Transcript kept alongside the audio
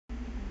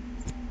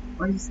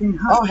Why are you saying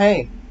hi? Oh,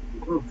 hey.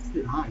 Oh,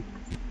 shit, hi.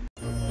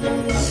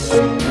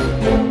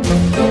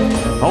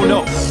 Oh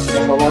no!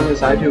 So long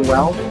as I do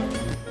well,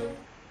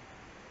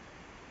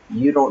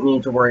 you don't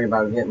need to worry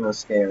about getting us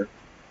scared.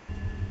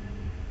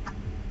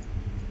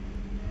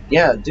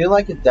 Yeah, do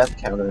like a death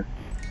counter.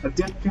 A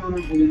death counter,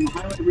 and then the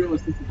highlight reel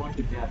is just a bunch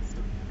of deaths.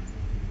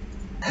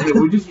 Hey,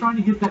 we're just trying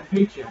to get that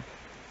paycheck.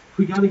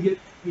 We gotta get,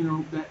 you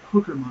know, that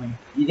hooker money.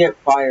 You get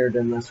fired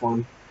in this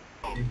one.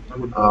 Let's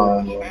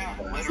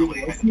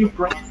see if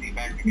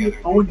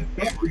Owen's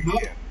back or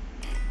not.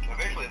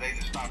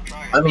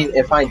 I mean,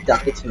 if I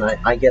die tonight,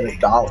 I get $1.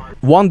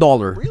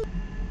 $1.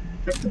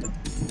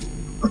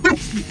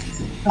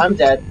 I'm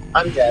dead.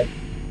 I'm dead.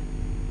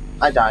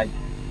 I died.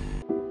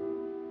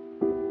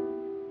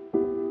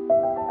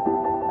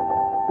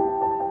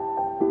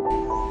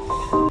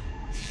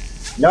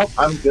 Nope,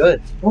 I'm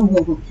good.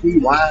 Oh,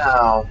 geez.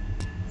 Wow.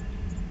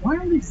 Why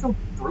are they so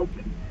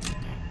broken?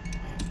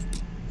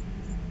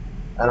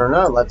 I don't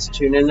know. Let's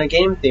tune in to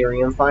Game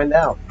Theory and find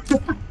out.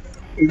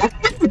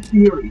 That's the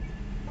theory.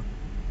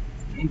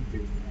 Game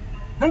theory.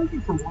 Thank you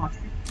for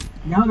watching.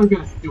 Now they're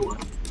gonna sue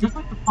us. Just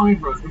like the Fine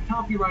Bros, we're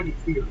copyrighting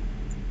theory.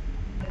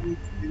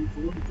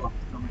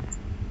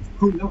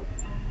 Oh no.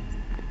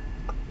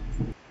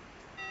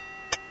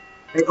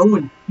 Hey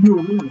Owen, you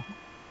were ruined.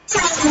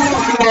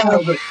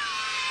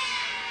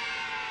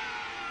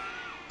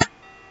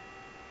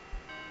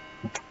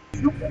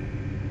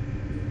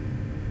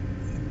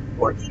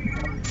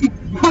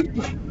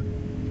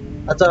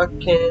 A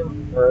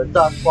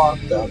duck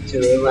walked up to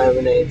a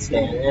lemonade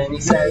stand, and he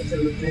said to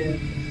the man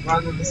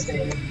running the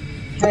stand,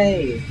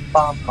 "Hey,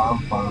 bom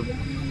bom bom,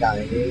 got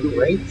any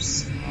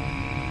grapes?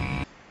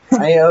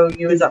 I owe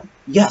you a duck."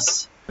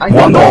 Yes, I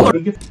got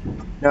 $1.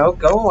 No,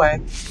 go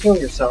away. Kill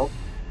yourself.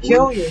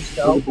 Kill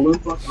yourself. Blue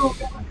fuck. Oh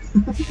god.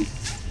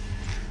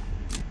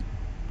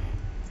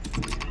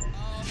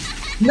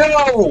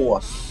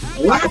 No!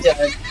 I'm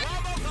dead.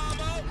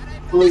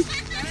 Please.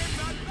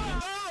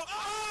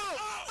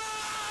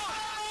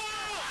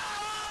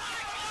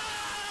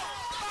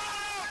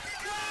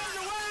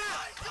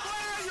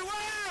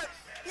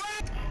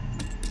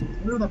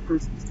 Where that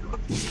person's going?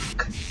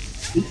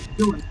 He's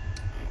doing.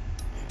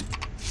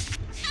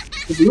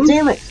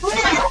 Damn it!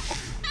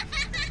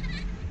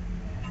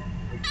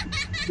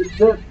 It's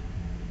dead.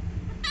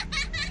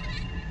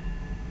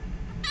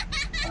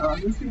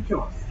 Who's gonna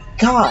kill us?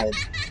 God.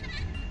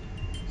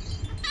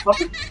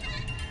 Puppet?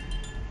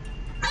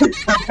 I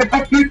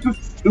hate this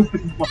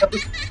stupid bug.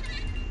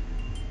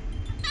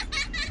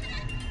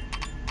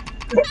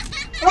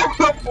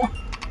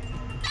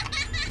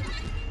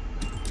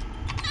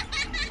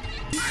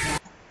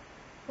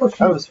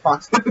 That was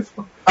Fox.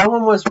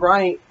 Ellen was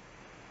right.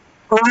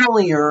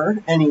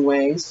 Earlier,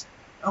 anyways.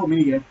 Oh,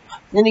 minigame.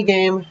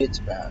 Minigame. It's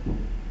bad.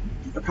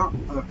 A comp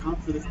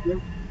for this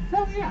game?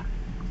 Hell yeah.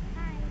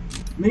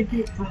 Make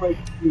it for, like,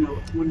 you know,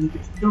 when you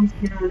get jump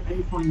scared,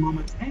 any funny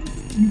moments,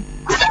 anything.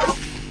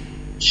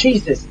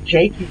 Jesus,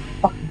 Jake, you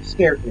fucking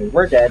scared me.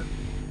 We're dead.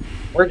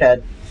 We're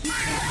dead.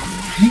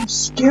 You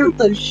scared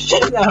the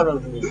shit out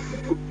of me.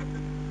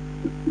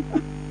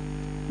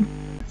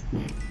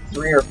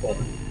 3 or 4.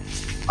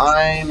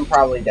 I'm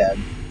probably dead.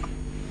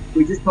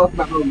 We just talked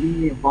about how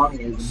lenient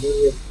Bonnie is,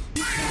 and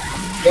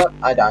Yep,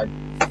 I died.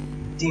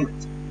 Damn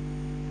it.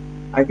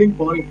 I think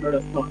Bonnie heard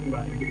us talking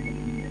about him being an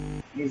idiot.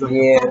 He's like,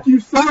 Yeah. "Fuck you,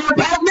 son,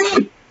 about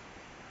me!"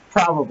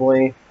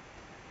 Probably.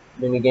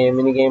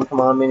 Minigame,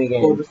 come on,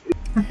 minigame.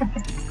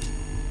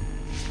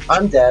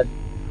 I'm dead.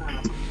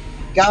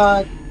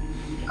 God,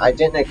 I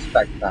didn't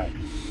expect that.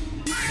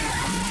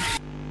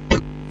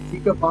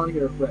 Seek up Bonnie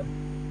or Fred.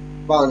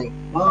 Bonnie.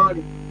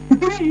 Bonnie.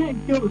 He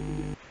ain't killed us.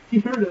 He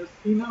heard us.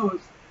 He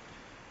knows.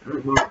 I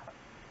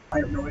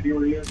have no idea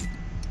where he is.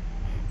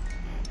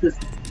 Because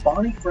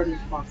Bonnie, Freddy,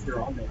 and Foxy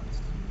are all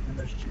males. And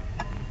there's two.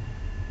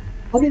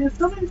 Okay, then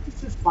sometimes it's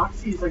just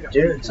Foxy is like a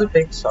Dude, it's a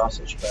big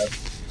sausage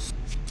fest.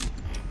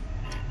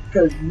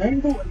 Because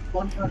Mangle and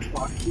Funtime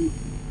Foxy.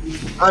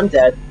 I'm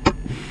dead.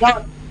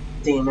 God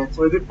damn it.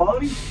 Was it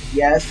Bonnie?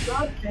 Yes.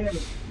 God damn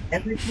it.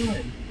 Every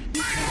time.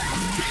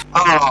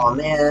 Oh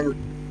man.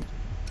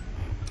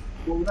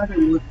 Well, we're not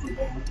gonna live for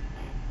long.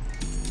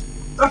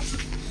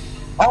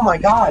 Oh my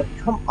god,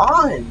 come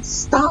on,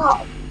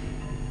 stop!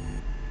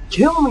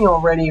 Kill me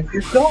already if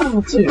you're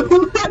going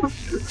to!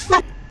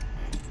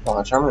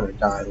 Watch, I'm gonna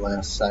die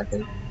last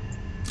second.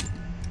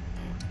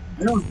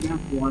 I don't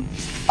have one.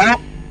 Ah!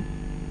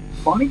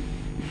 Bonnie?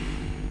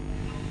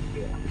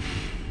 Yeah.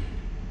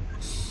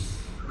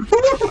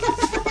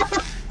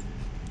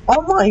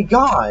 Oh my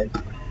god!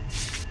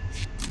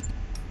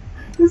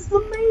 This is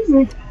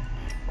amazing!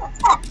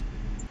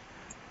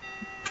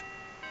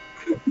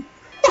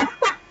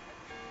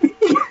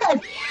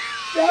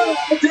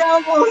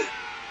 Devil!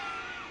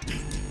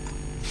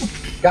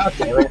 God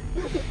damn it.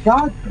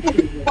 God damn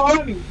it.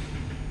 Bonnie!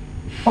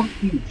 Fuck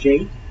you,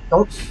 Jake.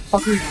 Don't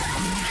fucking...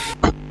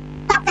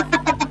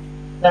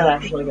 That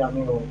actually got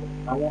me over.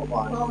 I won't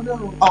lie. Oh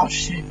no! Oh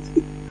shit.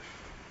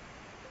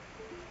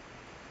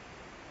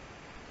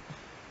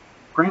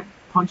 Grant,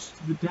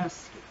 punched the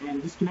desk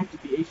and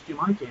disconnected the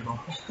HDMI cable.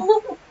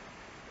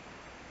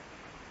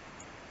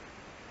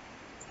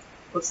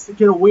 Let's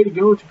get a way to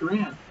go to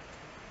Grand.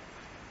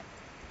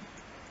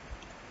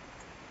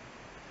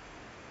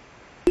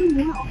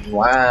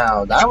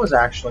 Wow, that was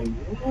actually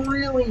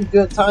really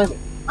good timing.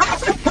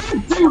 That's a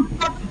goddamn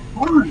fucking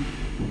party!